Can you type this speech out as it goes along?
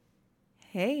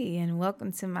Hey, and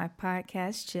welcome to my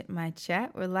podcast, Chip My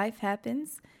Chat, where life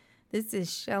happens. This is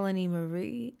Shalini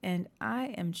Marie, and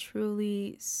I am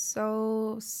truly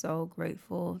so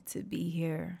grateful to be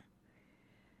here.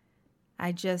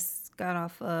 I just got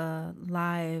off a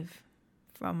live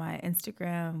from my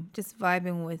Instagram, just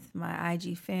vibing with my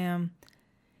IG fam,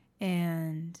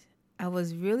 and I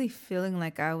was really feeling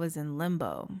like I was in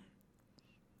limbo.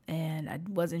 And I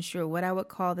wasn't sure what I would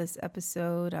call this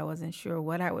episode. I wasn't sure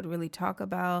what I would really talk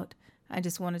about. I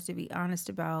just wanted to be honest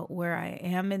about where I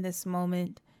am in this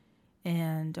moment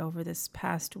and over this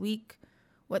past week,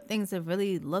 what things have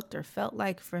really looked or felt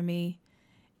like for me.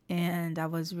 And I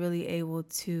was really able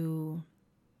to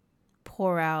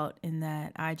pour out in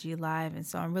that IG Live. And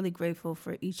so I'm really grateful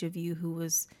for each of you who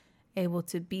was able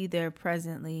to be there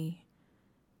presently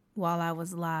while I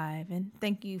was live. And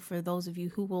thank you for those of you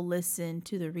who will listen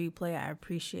to the replay. I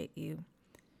appreciate you.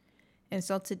 And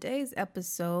so today's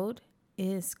episode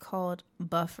is called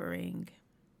Buffering.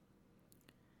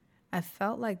 I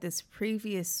felt like this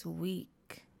previous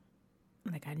week,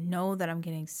 like I know that I'm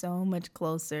getting so much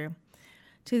closer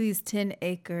to these 10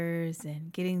 acres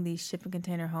and getting these shipping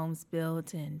container homes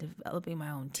built and developing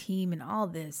my own team and all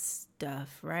this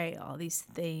stuff, right? All these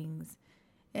things.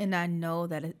 And I know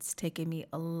that it's taken me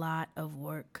a lot of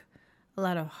work, a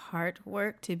lot of hard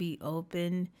work to be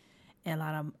open, and a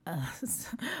lot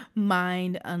of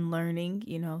mind unlearning,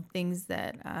 things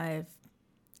that I've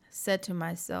said to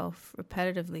myself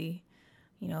repetitively,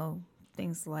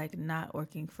 things like not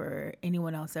working for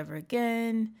anyone else ever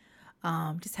again,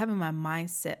 just having my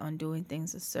mindset on doing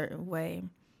things a certain way.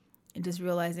 And just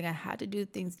realizing I had to do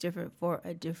things different for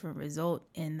a different result.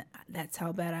 And that's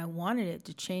how bad I wanted it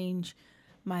to change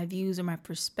my views or my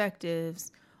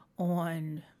perspectives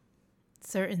on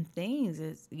certain things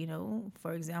is,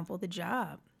 for example, the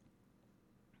job.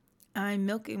 I'm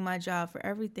milking my job for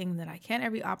everything that I can,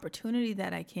 every opportunity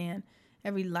that I can,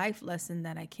 every life lesson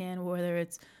that I can, whether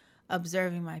it's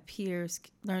observing my peers,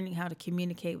 learning how to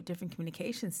communicate with different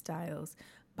communication styles,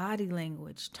 body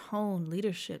language, tone,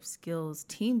 leadership skills,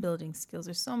 team building skills.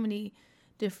 There's so many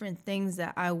different things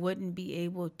that I wouldn't be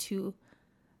able to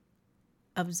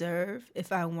observe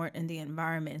if I weren't in the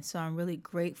environment. So I'm really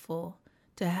grateful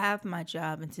to have my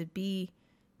job and to be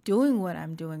doing what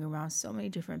I'm doing around so many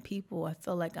different people. I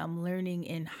feel like I'm learning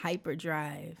in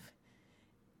hyperdrive.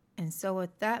 And so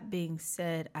with that being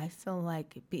said, I feel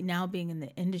like now being in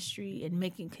the industry and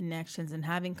making connections and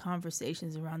having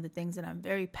conversations around the things that I'm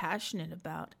very passionate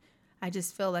about, I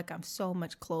just feel like I'm so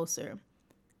much closer.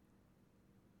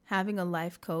 Having a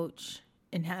life coach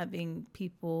and having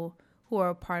people who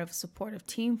are a part of a supportive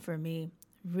team for me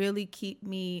really keep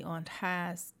me on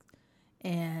task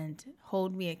and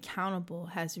hold me accountable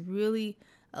has really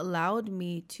allowed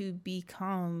me to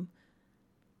become,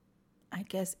 I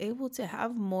guess, able to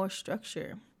have more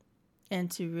structure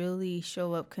and to really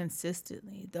show up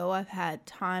consistently. Though I've had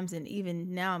times, and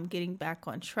even now I'm getting back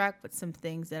on track with some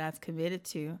things that I've committed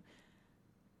to,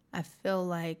 I feel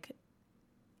like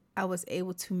I was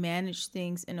able to manage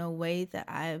things in a way that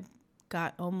I've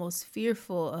got almost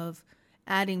fearful of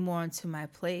adding more onto my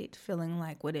plate, feeling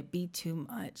like, would it be too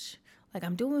much? Like,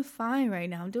 I'm doing fine right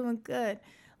now. I'm doing good.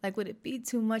 Like, would it be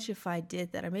too much if I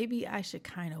did that? Or maybe I should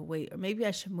kind of wait. Or maybe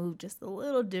I should move just a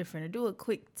little different or do a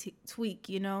quick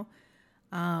tweak,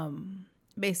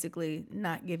 Basically,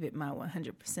 not give it my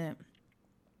 100%.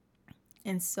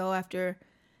 And so after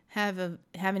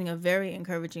having a very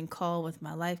encouraging call with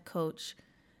my life coach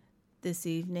this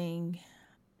evening,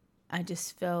 I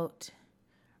just felt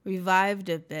revived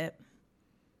a bit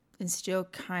and still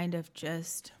kind of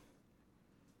just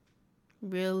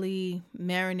really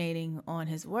marinating on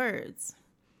his words.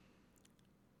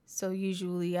 So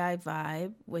usually I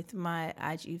vibe with my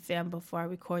IG fam before I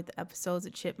record the episodes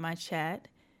of Chip My Chat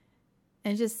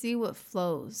and just see what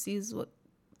flows,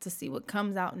 to see what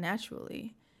comes out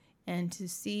naturally and to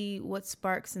see what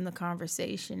sparks in the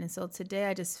conversation. And so today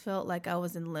I just felt like I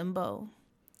was in limbo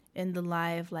in the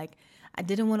live. Like, I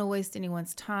didn't want to waste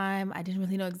anyone's time. I didn't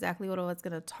really know exactly what I was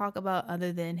going to talk about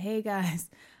other than, hey guys,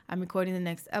 I'm recording the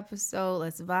next episode.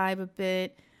 Let's vibe a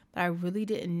bit. But I really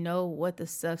didn't know what the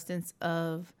substance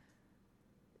of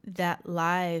that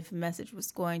live message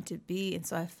was going to be. And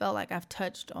so I felt like I've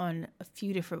touched on a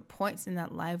few different points in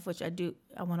that live, which I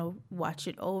want to watch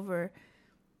it over.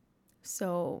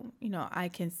 So, I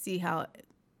can see how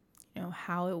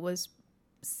it was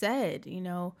said,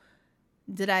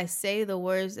 Did I say the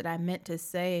words that I meant to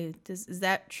say? Is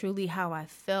that truly how I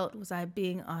felt? Was I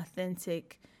being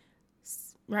authentic?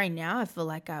 Right now, I feel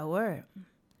like I were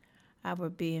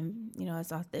being,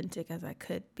 as authentic as I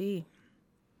could be.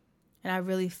 And I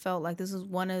really felt like this was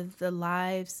one of the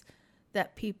lives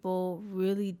that people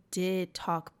really did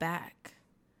talk back.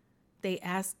 They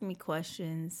asked me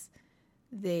questions.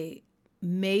 They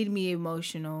made me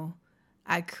emotional.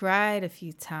 I cried a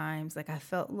few times. Like I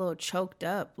felt a little choked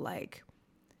up. Like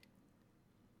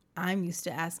I'm used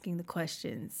to asking the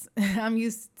questions. I'm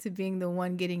used to being the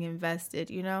one getting invested,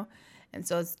 you know? And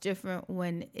so it's different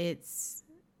when it's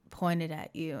pointed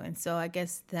at you. And so I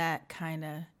guess that kind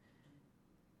of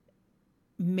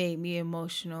made me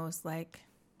emotional. It's like,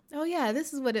 oh yeah,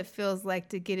 this is what it feels like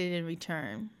to get it in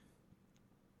return.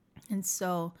 And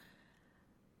so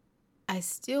I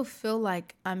still feel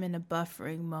like I'm in a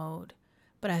buffering mode,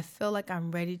 but I feel like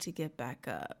I'm ready to get back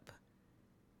up.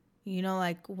 You know,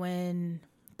 like when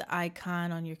the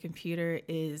icon on your computer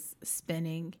is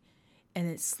spinning and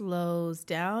it slows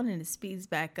down and it speeds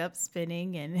back up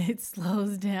spinning and it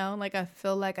slows down. Like I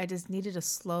feel like I just needed a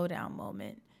slow down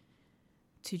moment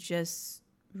to just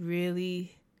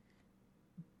really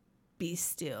be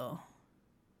still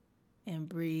and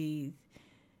breathe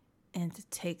and to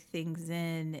take things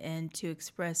in and to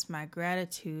express my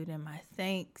gratitude and my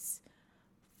thanks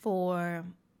for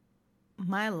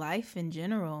my life in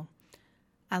general.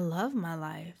 I love my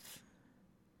life.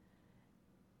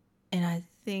 And I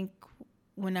think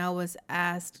when I was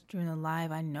asked during the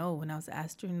live,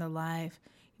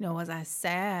 was I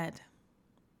sad?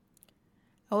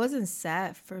 I wasn't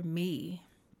sad for me.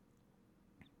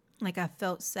 Like I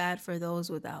felt sad for those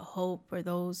without hope or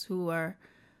those who are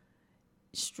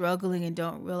struggling and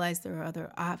don't realize there are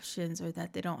other options or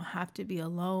that they don't have to be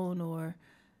alone. Or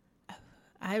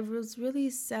I was really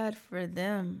sad for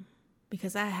them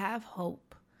because I have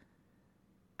hope.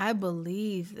 I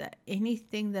believe that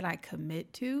anything that I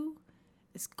commit to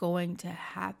is going to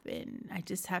happen. I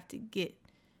just have to get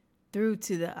through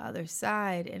to the other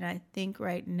side. And I think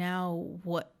right now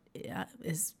what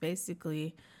is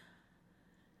basically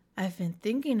I've been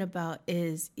thinking about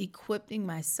is equipping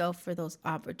myself for those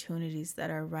opportunities that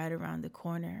are right around the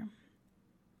corner.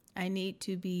 I need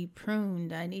to be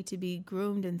pruned. I need to be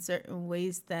groomed in certain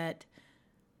ways that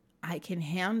I can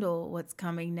handle what's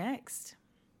coming next.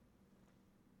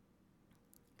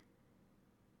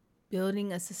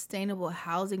 Building a sustainable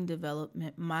housing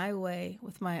development my way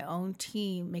with my own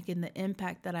team, making the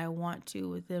impact that I want to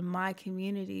within my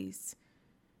communities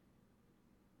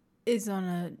is on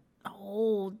a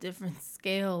whole different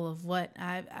scale of what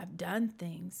I've done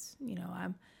things. You know,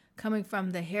 I'm coming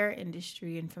from the hair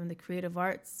industry and from the creative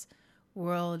arts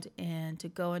world, and to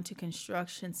go into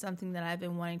construction, something that I've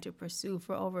been wanting to pursue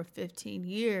for over 15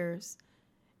 years,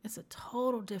 it's a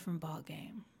total different ball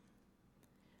game.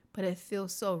 But it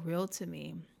feels so real to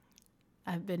me.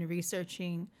 I've been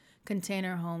researching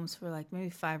container homes for like maybe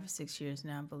 5 or 6 years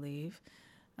now, I believe.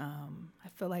 I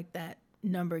feel like that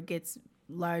number gets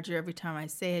larger every time I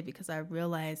say it because I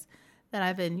realize that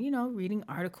I've been, reading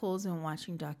articles and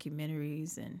watching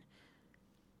documentaries and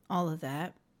all of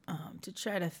that to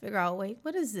try to figure out, wait,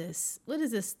 what is this? What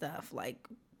is this stuff? Like,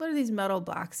 what are these metal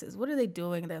boxes? What are they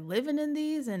doing? They're living in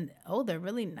these and, oh, they're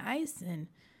really nice. And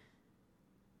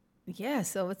yeah,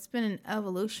 so it's been an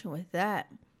evolution with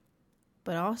that,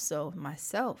 but also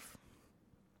myself.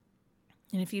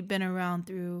 And if you've been around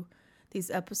through these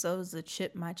episodes of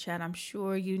Chip My Chat, I'm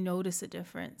sure you notice a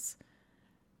difference.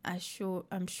 I'm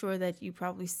sure that you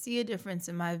probably see a difference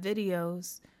in my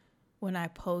videos when I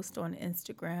post on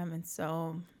Instagram. And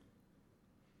so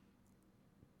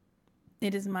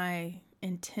it is my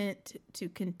intent to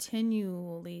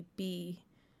continually be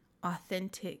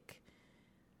authentic,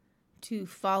 to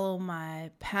follow my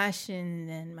passion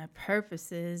and my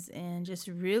purposes and just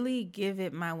really give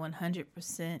it my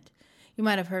 100%. You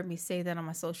might have heard me say that on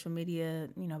my social media,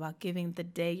 about giving the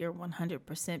day your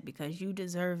 100% because you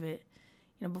deserve it.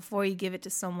 Before you give it to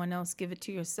someone else, give it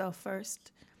to yourself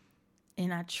first.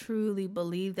 And I truly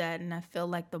believe that. And I feel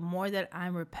like the more that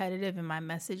I'm repetitive in my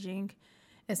messaging,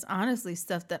 it's honestly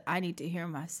stuff that I need to hear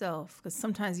myself. Because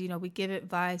sometimes, we give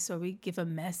advice or we give a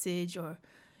message or,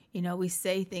 we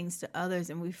say things to others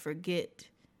and we forget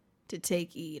to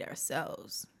take heed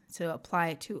ourselves, to apply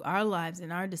it to our lives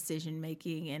and our decision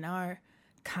making and our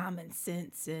common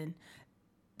sense and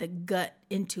the gut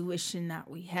intuition that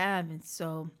we have. And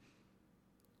so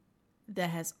that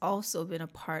has also been a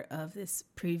part of this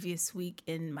previous week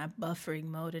in my buffering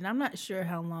mode. And I'm not sure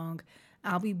how long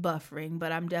I'll be buffering,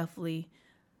 but I'm definitely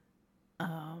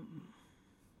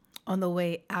on the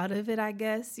way out of it, I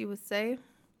guess you would say,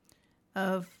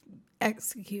 of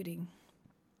executing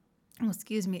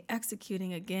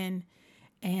again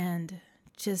and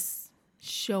just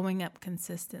showing up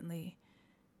consistently.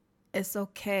 It's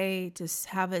okay to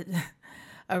have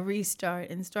a restart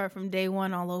and start from day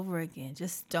one all over again.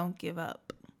 Just don't give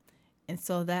up. And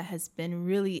so that has been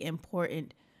really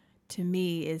important to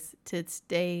me, is to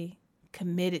stay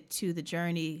committed to the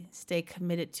journey, stay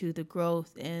committed to the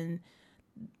growth and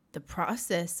the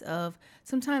process of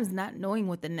sometimes not knowing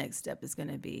what the next step is going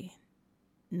to be,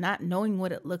 not knowing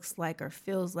what it looks like or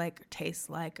feels like or tastes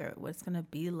like or what it's going to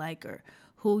be like or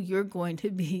who you're going to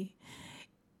be,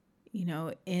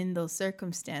 in those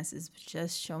circumstances.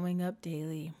 Just showing up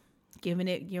daily, giving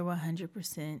it your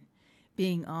 100%,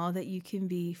 being all that you can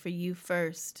be for you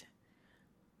first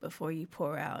before you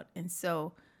pour out. And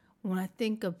so when I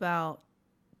think about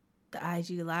the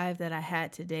IG Live that I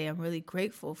had today, I'm really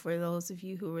grateful for those of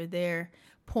you who were there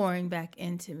pouring back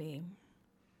into me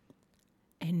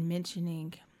and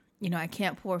mentioning, I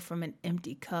can't pour from an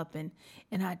empty cup. And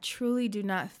I truly do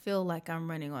not feel like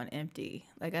I'm running on empty.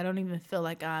 Like, I don't even feel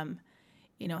like I'm,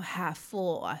 half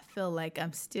full. I feel like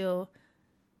I'm still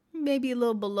maybe a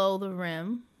little below the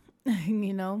rim,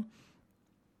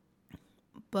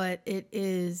 But it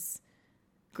is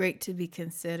great to be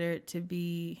considered, to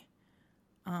be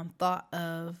thought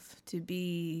of, to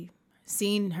be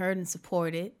seen, heard, and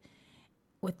supported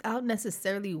without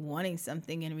necessarily wanting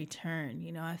something in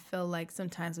return. I feel like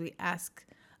sometimes we ask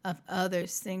of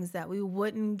others things that we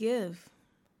wouldn't give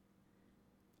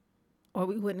or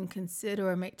we wouldn't consider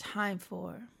or make time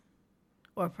for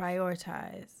or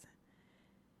prioritize.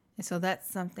 And so that's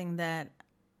something that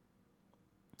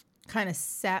kind of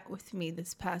sat with me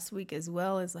this past week as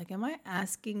well, is like, am I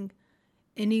asking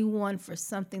anyone for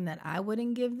something that I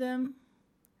wouldn't give them?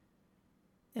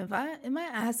 Am I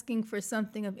asking for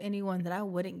something of anyone that I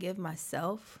wouldn't give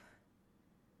myself?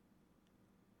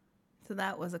 So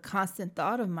that was a constant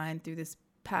thought of mine through this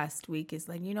past week, is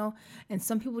like, and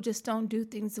some people just don't do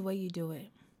things the way you do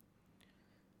it.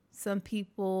 Some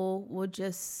people will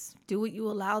just do what you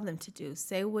allow them to do,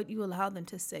 say what you allow them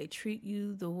to say, treat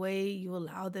you the way you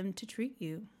allow them to treat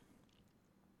you.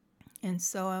 And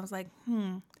so I was like,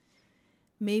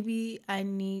 maybe I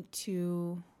need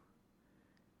to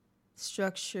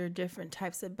structure different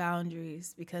types of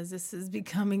boundaries, because this is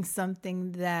becoming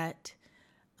something that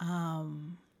I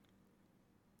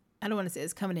don't want to say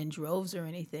it's coming in droves or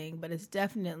anything, but it's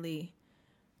definitely,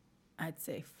 I'd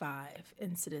say, 5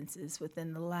 incidences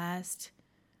within the last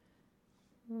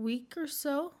week or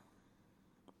so.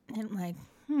 And I'm like,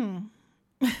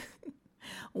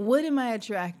 what am I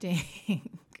attracting?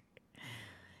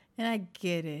 And I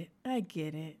get it.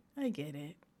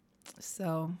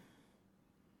 So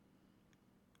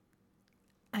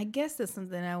I guess that's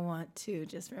something I want to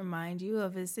just remind you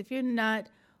of, is if you're not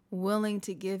willing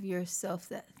to give yourself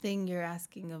that thing you're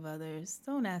asking of others,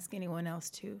 don't ask anyone else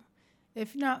to.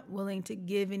 If you're not willing to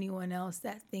give anyone else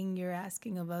that thing you're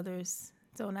asking of others,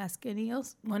 don't ask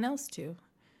anyone else to.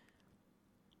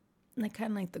 Like,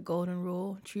 kind of like the golden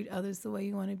rule, treat others the way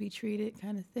you want to be treated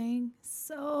kind of thing.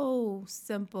 So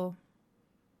simple.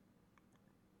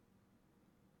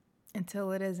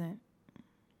 Until it isn't.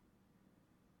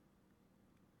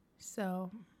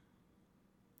 So,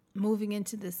 moving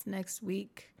into this next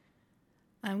week,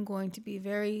 I'm going to be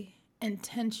very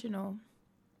intentional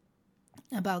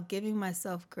about giving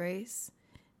myself grace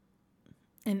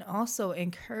and also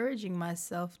encouraging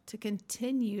myself to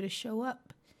continue to show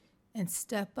up and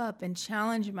step up and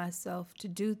challenge myself to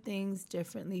do things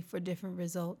differently for different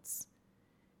results,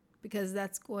 because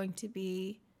that's going to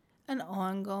be an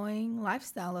ongoing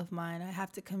lifestyle of mine. I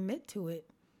have to commit to it.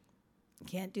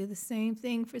 Can't do the same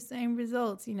thing for same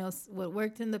results. What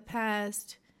worked in the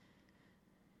past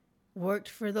worked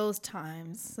for those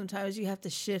times. Sometimes you have to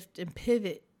shift and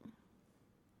pivot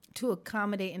to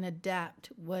accommodate and adapt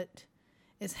what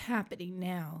is happening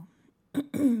now.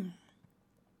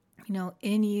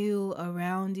 In you,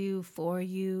 around you, for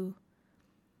you,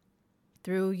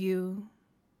 through you.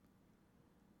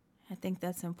 I think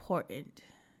that's important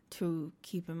to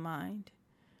keep in mind.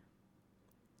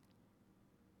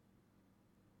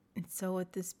 And so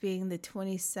with this being the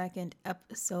 22nd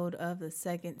episode of the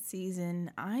 2nd season,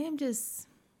 I am just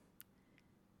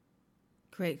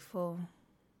grateful.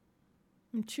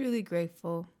 I'm truly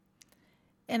grateful.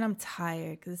 And I'm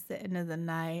tired because it's the end of the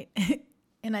night.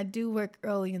 And I do work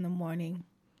early in the morning.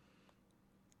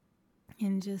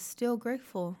 And just still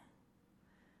grateful.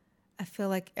 I feel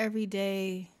like every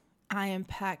day I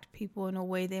impact people in a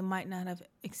way they might not have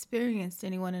experienced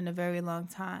anyone in a very long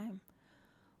time.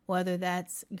 Whether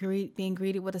that's being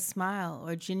greeted with a smile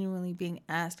or genuinely being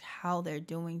asked how they're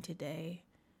doing today.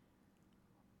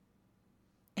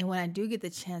 And when I do get the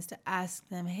chance to ask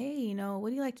them, hey, what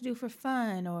do you like to do for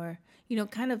fun? Or,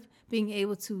 kind of being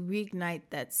able to reignite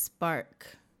that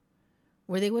spark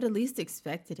where they would have least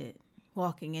expected it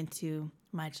walking into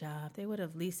my job. They would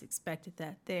have least expected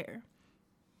that there.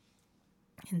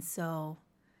 And so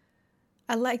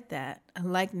I like that. I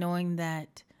like knowing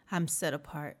that I'm set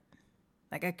apart.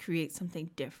 Like I create something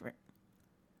different.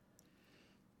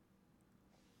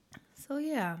 So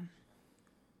yeah.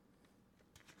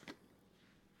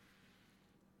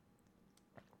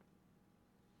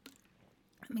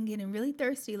 I've been getting really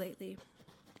thirsty lately.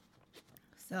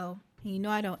 So,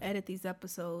 I don't edit these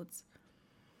episodes,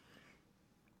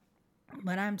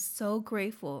 but I'm so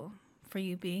grateful for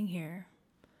you being here.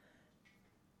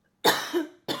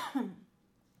 I'm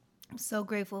so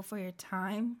grateful for your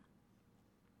time.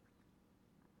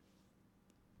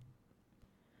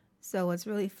 So, what's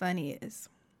really funny is,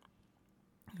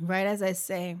 right as I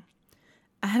say,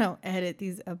 I don't edit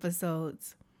these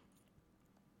episodes,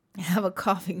 I have a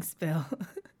coughing spell.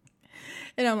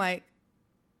 And I'm like,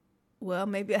 well,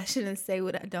 maybe I shouldn't say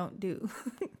what I don't do.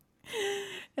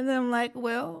 And then I'm like,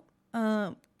 well,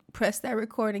 press that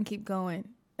record and keep going.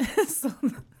 so,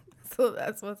 so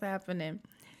that's what's happening.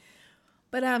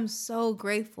 But I'm so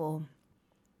grateful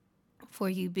for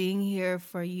you being here,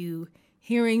 for you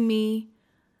hearing me,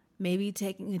 maybe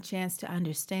taking a chance to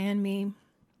understand me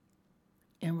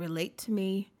and relate to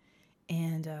me,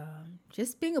 and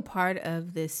just being a part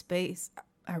of this space.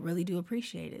 I really do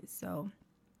appreciate it. So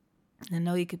I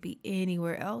know you could be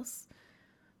anywhere else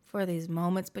for these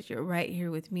moments, but you're right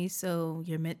here with me, so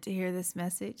you're meant to hear this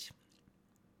message.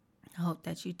 I hope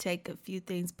that you take a few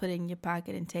things, put it in your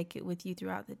pocket, and take it with you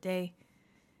throughout the day.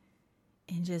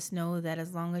 And just know that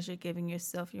as long as you're giving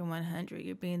yourself your 100,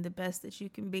 you're being the best that you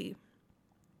can be.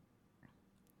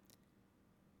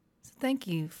 So thank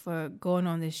you for going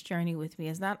on this journey with me.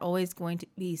 It's not always going to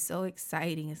be so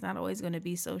exciting. It's not always going to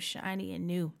be so shiny and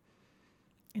new.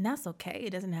 And that's okay. It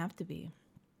doesn't have to be.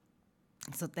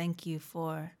 So thank you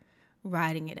for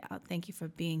riding it out. Thank you for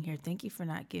being here. Thank you for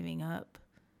not giving up.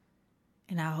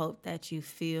 And I hope that you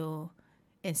feel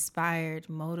inspired,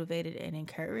 motivated, and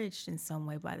encouraged in some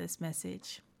way by this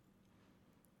message.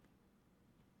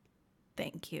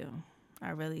 Thank you. I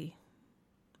really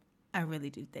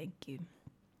do thank you.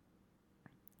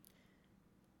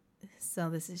 So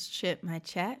this is Chip My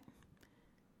Chat,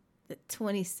 the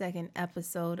 22nd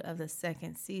episode of the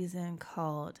second season,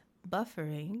 called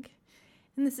Buffering.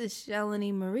 And this is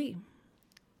Shelanie Marie.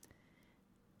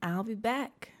 I'll be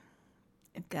back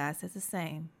if God says the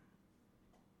same.